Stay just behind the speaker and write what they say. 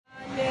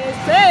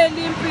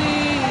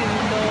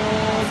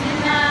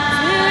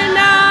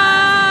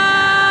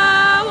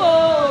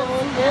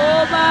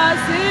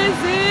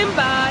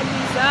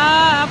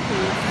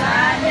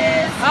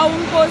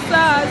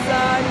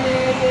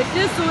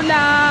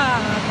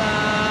sulaba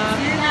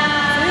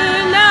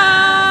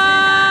sinawo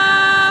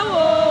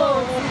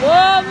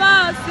woma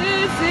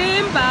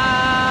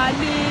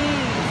sizimbali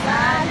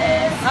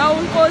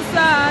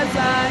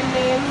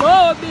awunkosazane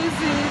ngobi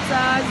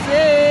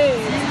zithaze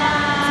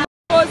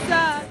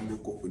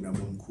Gogo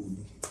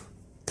namkhulu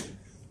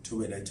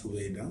thobela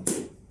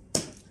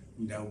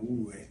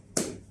ndawuwe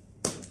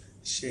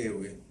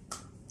shewe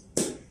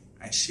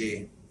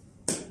ashe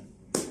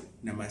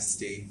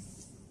namaste.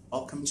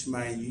 Welcome to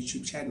my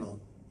YouTube channel.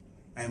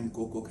 I am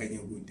Gogo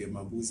Khanyakude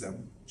mabuza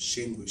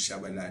shengu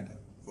shabalala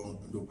from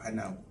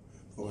Lophanako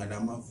from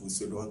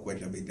alamavuso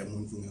lwagwadla beta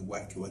muntu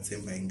ngekwakhe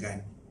wathemba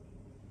ingane.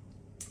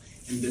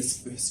 In this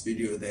first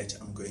video that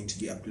I'm going to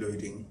be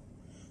uploading,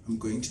 I'm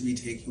going to be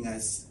taking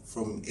us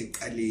from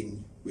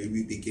eqaleni, where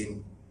we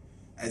begin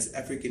as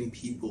African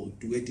people,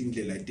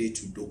 duetindlela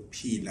tethu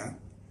dokuphila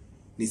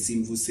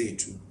nesimvu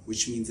sethu,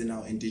 which means in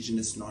our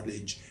indigenous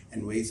knowledge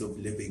and ways of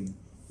living,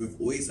 we've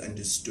always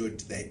understood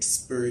that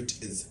spirit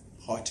is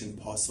part and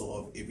parcel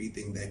of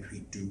everything that we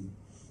do.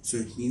 So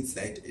it means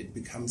that it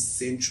becomes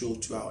central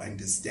to our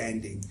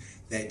understanding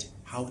that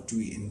how do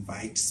we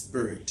invite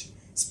spirit?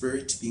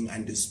 Spirit being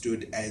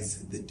understood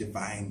as the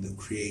divine, the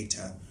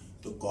creator,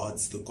 the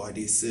gods, the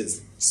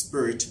goddesses.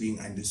 Spirit being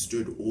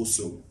understood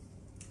also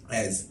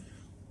as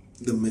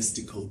the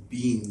mystical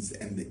beings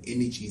and the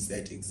energies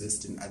that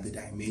exist in other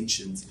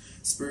dimensions.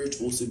 Spirit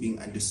also being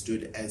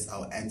understood as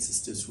our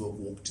ancestors who have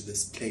walked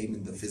this plane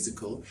in the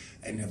physical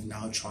and have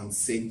now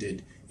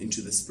transcended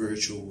into the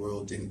spiritual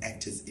world and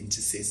act as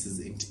intercessors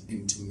and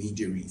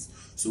intermediaries.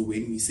 So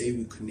when we say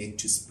we connect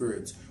to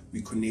spirit,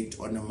 we connect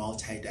on a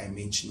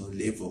multi-dimensional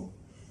level.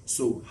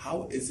 So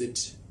how is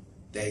it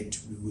that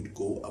we would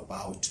go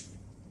about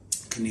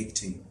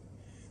connecting?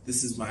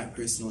 This is my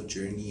personal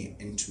journey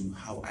into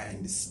how I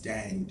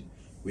understand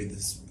where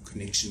this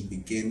connection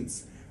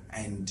begins,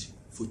 and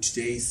for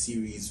today's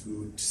series we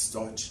would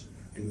start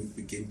and we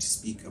begin to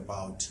speak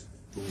about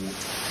the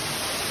water.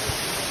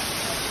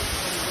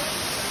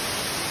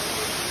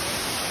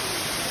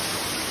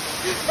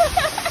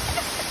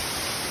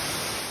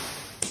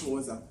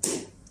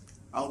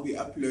 I'll be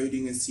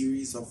uploading a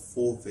series of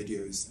 4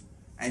 videos,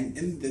 and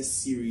in this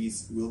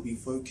series we'll be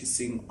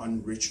focusing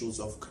on rituals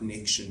of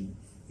connection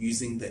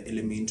using the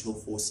elemental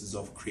forces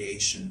of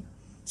creation.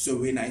 So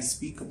when I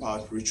speak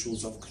about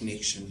rituals of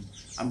connection,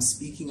 I'm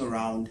speaking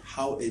around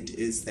how it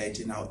is that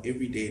in our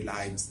everyday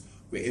lives,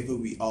 wherever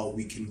we are,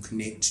 we can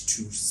connect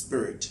to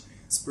spirit.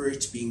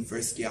 Spirit being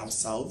firstly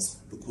ourselves,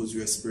 because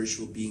we are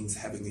spiritual beings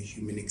having a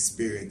human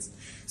experience.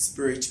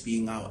 Spirit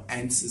being our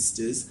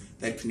ancestors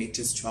that connect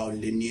us to our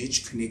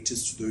lineage, connect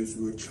us to those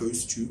we were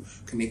close to,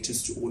 connect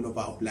us to all of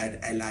our blood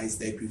allies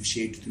that we've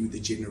shared through the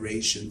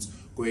generations,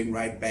 going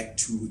right back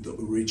to the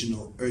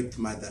original Earth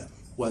Mother,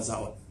 who was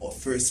our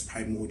first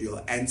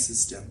primordial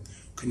ancestor.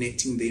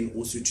 Connecting then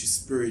also to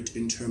spirit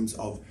in terms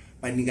of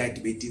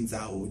banigadi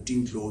betinzawo,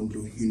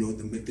 dindlondlo,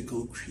 the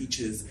mythical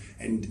creatures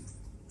and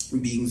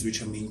beings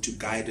which are meant to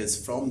guide us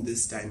from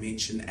this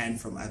dimension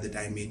and from other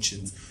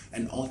dimensions,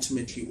 and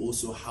ultimately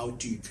also how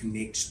do you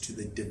connect to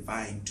the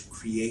divine, to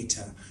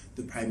creator,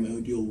 the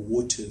primordial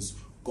waters,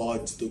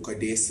 gods, the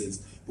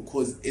goddesses,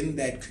 because in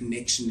that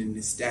connection and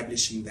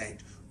establishing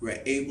that,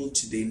 we're able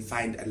to then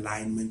find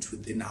alignment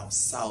within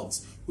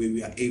ourselves, where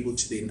we are able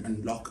to then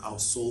unlock our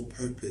soul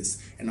purpose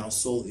and our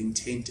soul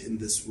intent in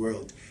this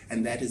world,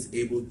 and that is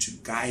able to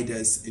guide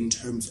us in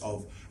terms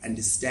of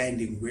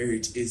understanding where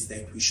it is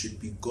that we should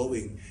be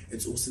going.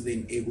 It's also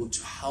then able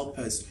to help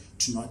us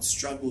to not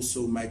struggle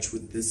so much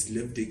with this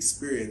lived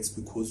experience,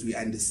 because we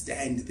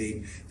understand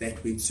then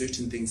that when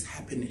certain things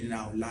happen in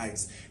our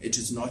lives, it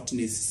is not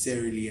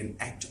necessarily an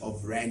act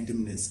of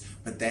randomness,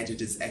 but that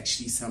it is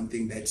actually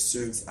something that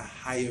serves a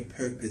higher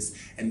purpose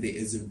and there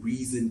is a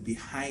reason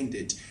behind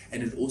it.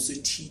 And it also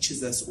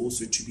teaches us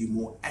also to be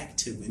more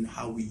active in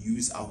how we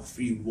use our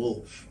free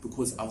will,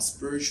 because our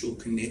spiritual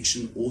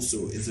connection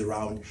also is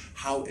around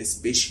how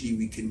especially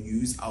we can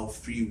use our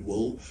free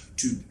will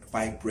to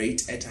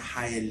vibrate at a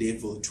higher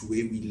level to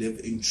where we live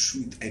in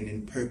truth and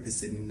in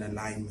purpose and in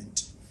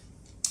alignment.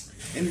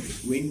 And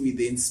when we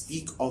then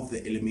speak of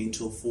the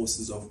elemental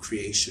forces of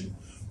creation,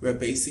 we're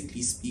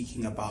basically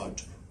speaking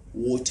about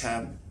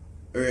water,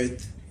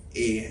 earth,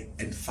 air,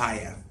 and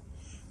fire.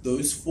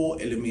 Those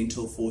 4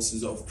 elemental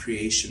forces of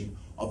creation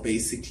are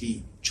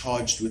basically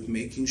charged with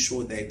making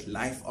sure that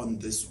life on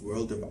this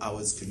world of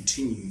ours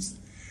continues.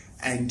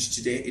 And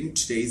today, in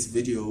today's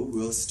video,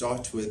 we'll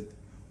start with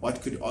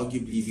what could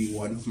arguably be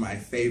one of my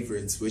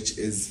favorites, which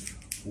is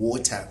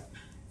water.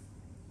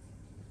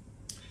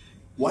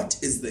 What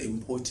is the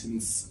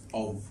importance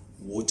of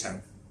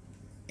water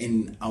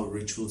in our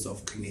rituals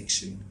of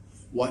connection?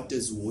 What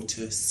does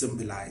water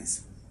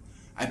symbolize?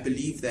 I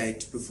believe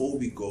that before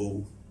we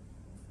go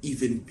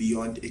even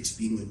beyond it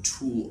being a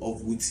tool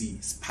of wuti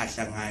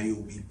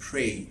spahlangayo, we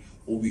pray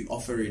or we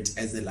offer it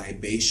as a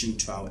libation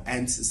to our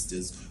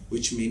ancestors,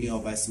 which many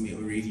of us may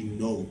already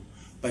know.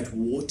 But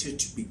water,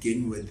 to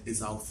begin with,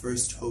 is our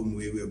first home,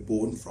 where we're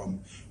born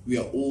from. We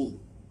are all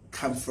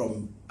come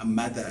from a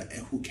mother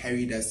who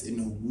carried us in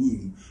a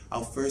womb.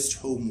 Our first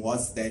home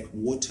was that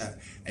water,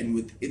 and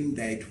within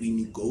that we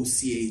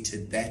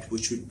negotiated that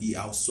which would be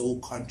our soul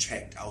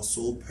contract, our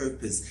soul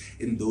purpose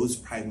in those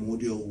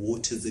primordial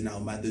waters in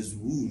our mother's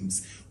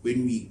wombs.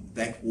 When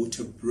that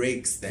water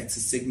breaks, that's a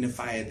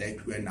signifier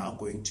that we are now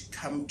going to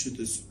come to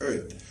this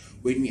earth.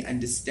 When we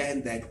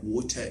understand that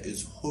water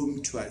is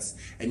home to us,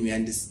 and we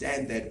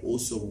understand that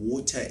also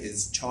water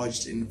is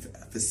charged in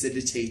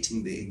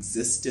facilitating the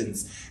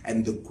existence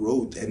and the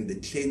growth and the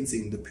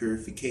cleansing, the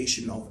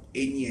purification of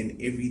any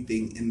and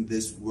everything in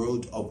this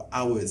world of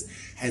ours,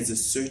 has a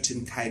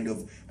certain kind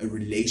of a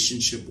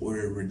relationship or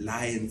a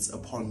reliance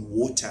upon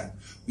water,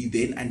 we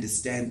then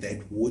understand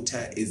that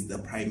water is the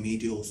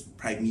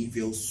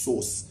primeval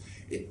source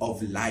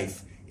of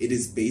life. It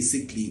is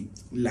basically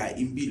la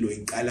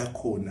impilo iqala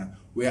khona,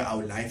 where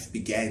our life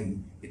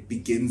began. It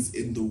begins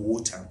in the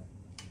water.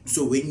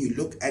 So when you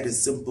look at a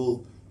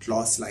simple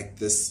glass like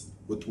this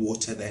with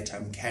water that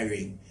I'm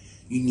carrying,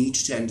 you need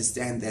to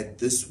understand that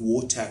this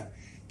water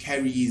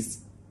carries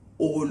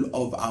all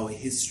of our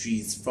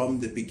histories from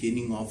the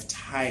beginning of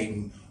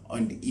time,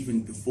 and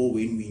even before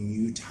when we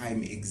knew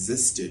time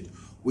existed.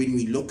 When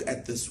we look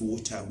at this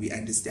water, we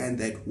understand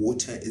that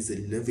water is a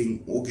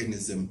living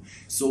organism.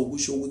 So we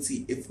should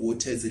see if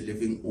water is a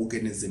living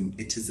organism,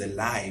 it is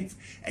alive.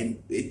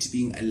 And it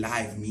being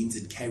alive means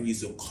it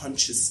carries a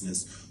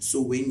consciousness.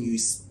 So when you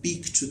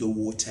speak to the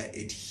water,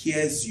 it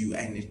hears you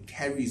and it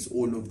carries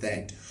all of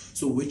that.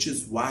 So which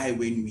is why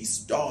when we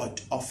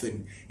start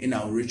often in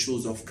our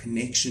rituals of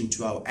connection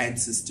to our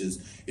ancestors,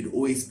 it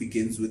always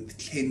begins with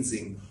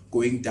cleansing,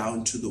 going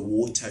down to the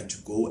water to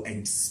go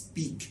and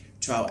speak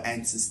to our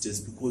ancestors,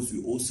 because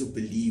we also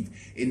believe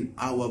in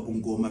our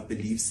Bungoma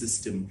belief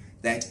system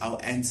that our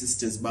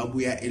ancestors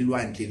babuya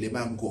elwandle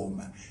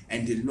lebangoma,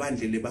 and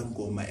elwandle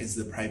lebangoma is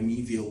the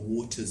primeval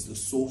waters, the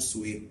source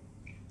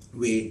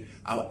where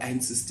our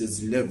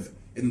ancestors live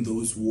in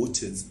those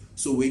waters.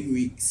 So when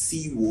we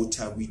see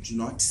water, we do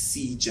not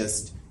see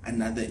just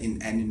another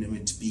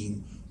inanimate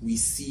being. We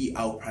see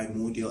our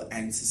primordial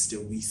ancestor.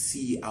 We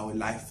see our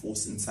life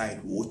force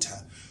inside water.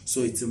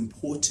 So it's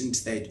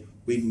important that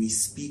when we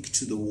speak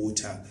to the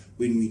water,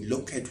 when we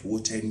look at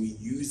water and we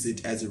use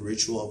it as a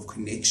ritual of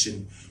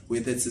connection,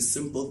 whether it's a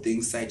simple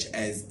thing such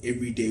as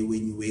every day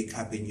when you wake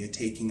up and you're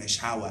taking a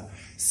shower,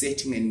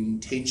 setting an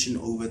intention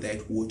over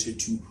that water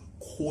to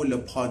call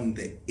upon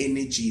the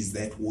energies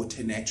that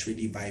water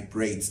naturally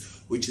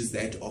vibrates, which is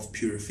that of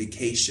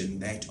purification,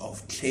 that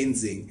of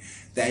cleansing,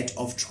 that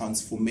of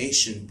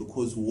transformation,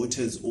 because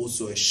water is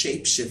also a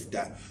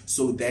shapeshifter.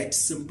 So that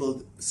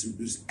simple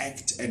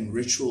act and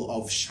ritual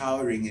of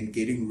showering and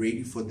getting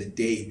ready for the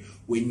day,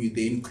 when you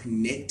then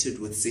connect it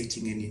with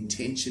setting an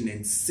intention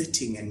and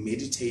sitting and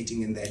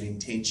meditating in that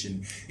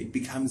intention, it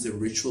becomes a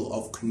ritual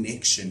of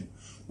connection.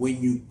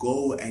 When you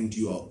go and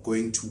you are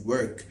going to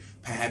work,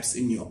 perhaps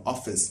in your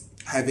office,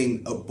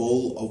 having a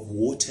bowl of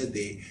water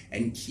there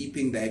and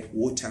keeping that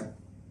water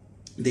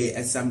there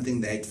as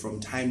something that from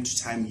time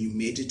to time you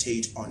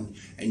meditate on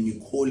and you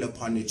call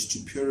upon it to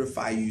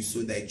purify you,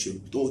 so that your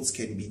thoughts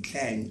can be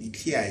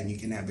clear and you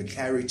can have a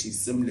clarity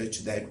similar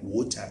to that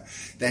water.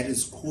 That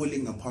is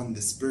calling upon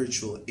the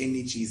spiritual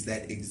energies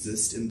that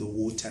exist in the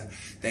water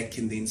that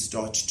can then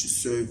start to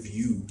serve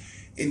you.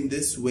 In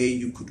this way,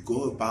 you could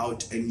go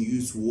about and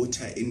use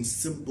water in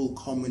simple,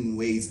 common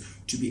ways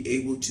to be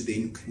able to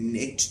then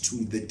connect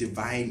to the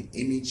divine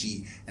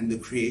energy and the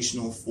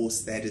creational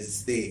force that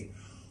is there.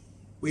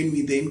 When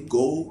we then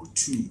go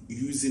to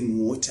using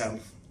water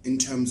in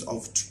terms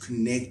of to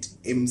connect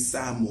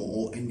Emsamo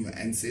or in your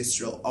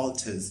ancestral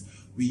altars,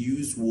 we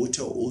use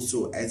water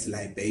also as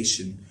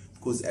libation,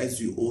 because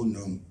as you all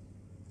know,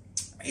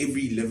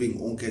 every living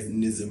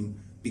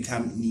organism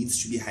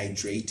needs to be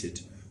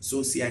hydrated.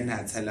 So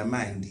siyanatha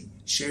lamandi,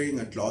 sharing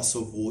a glass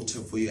of water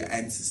for your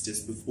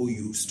ancestors before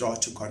you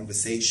start a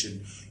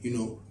conversation,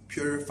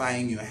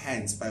 purifying your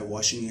hands by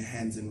washing your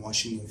hands and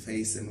washing your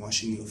face and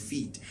washing your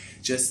feet.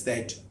 Just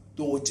that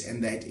thought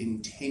and that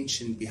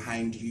intention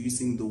behind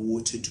using the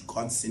water to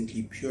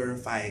constantly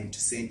purify and to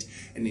set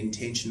an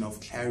intention of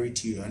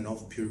clarity and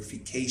of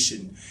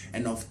purification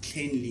and of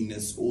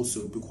cleanliness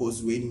also,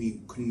 because when we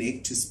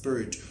connect to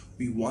spirit,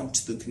 we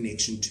want the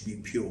connection to be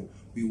pure.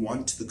 We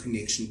want the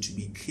connection to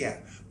be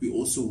clear. We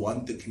also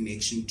want the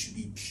connection to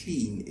be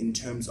clean in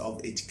terms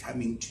of it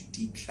coming to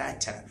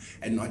declutter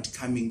and not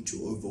coming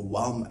to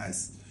overwhelm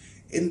us.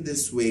 In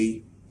this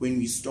way, when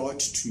we start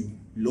to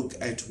look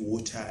at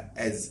water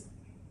as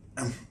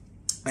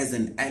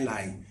an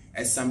ally,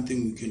 as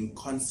something we can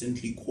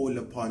constantly call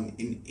upon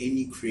in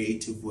any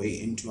creative way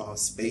into our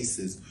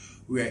spaces,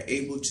 we are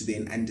able to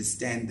then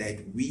understand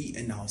that we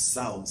in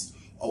ourselves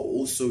are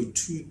also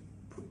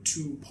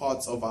two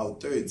parts of our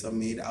thirds are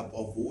made up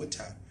of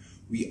water.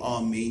 We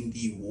are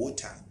mainly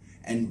water,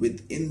 and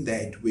within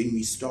that, when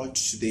we start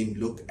to then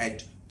look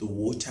at the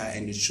water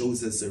and it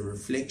shows us a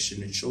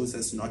reflection, it shows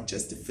us not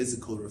just a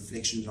physical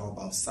reflection of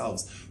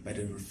ourselves, but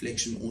a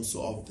reflection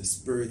also of the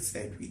spirits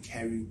that we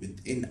carry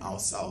within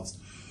ourselves.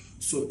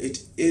 So it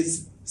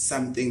is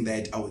something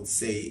that I would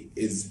say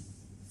is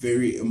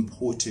very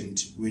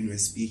important when we're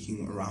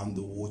speaking around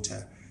the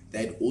water,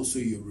 that also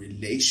your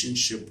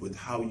relationship with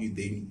how you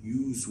then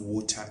use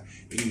water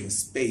in your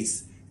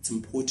space. It's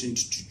important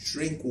to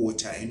drink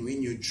water, and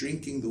when you're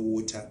drinking the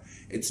water,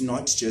 it's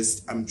not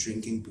just I'm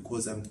drinking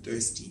because I'm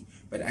thirsty,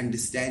 but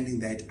understanding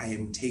that I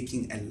am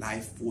taking a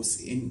life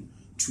force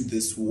into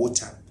this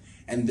water.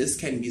 And this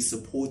can be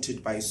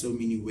supported by so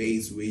many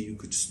ways, where you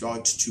could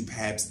start to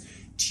perhaps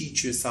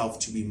teach yourself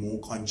to be more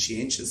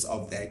conscientious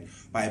of that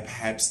by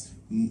perhaps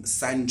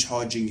sun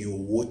charging your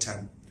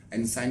water.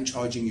 And sun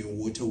charging your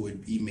water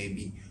would be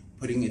maybe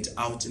putting it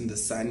out in the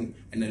sun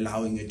and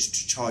allowing it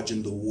to charge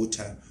in the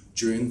water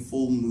during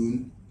full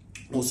moon.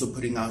 Also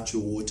putting out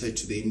your water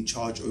to then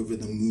charge over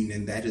the moon,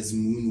 and that is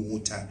moon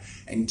water,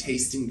 and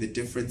tasting the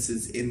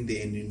differences in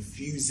there and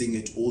infusing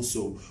it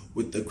also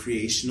with the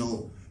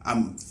creational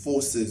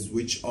forces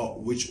which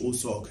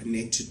also are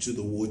connected to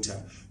the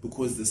water,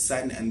 because the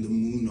sun and the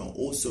moon are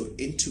also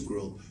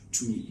integral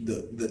to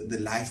the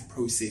life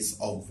process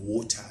of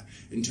water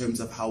in terms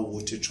of how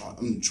water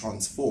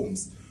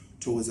transforms.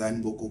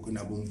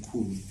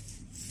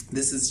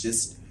 This is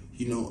just,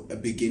 a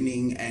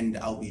beginning, and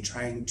I'll be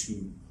trying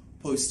to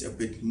post a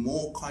bit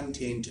more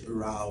content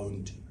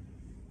around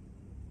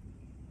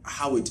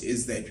how it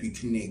is that we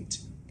connect.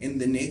 In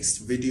the next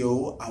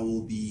video, I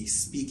will be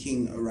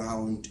speaking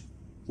around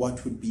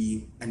what would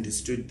be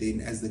understood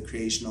then as the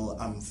creational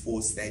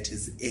force that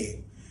is air,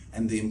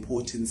 and the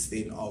importance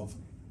then of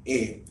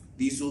air.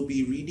 These will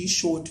be really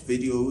short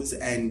videos,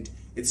 and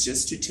it's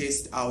just to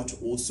test out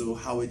also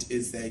how it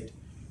is that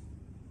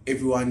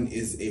everyone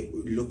is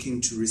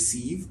looking to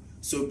receive.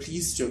 So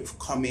please do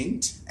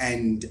comment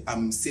and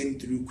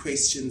send through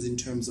questions in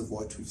terms of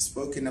what we've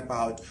spoken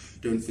about.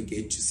 Don't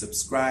forget to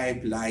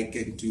subscribe, like,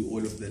 and do all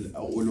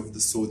of the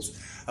sorts.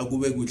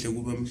 Akube kuhle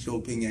kube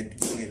mhlophe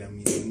ngiyadingela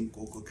mina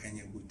Gogo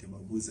Khanyakude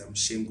babuza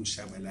mshengu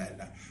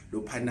shabalala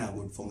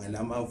lophanako mfonga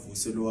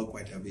lamavuso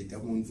lowagwadla bethu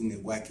umuntu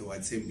ngekwakhe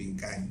wathemba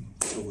inkani.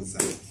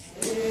 Thokozani.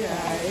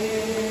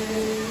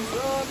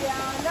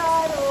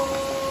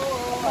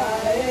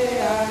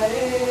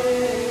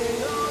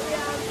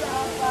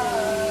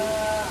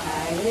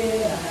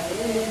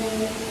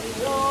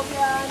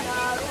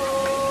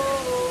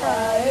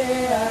 Aye.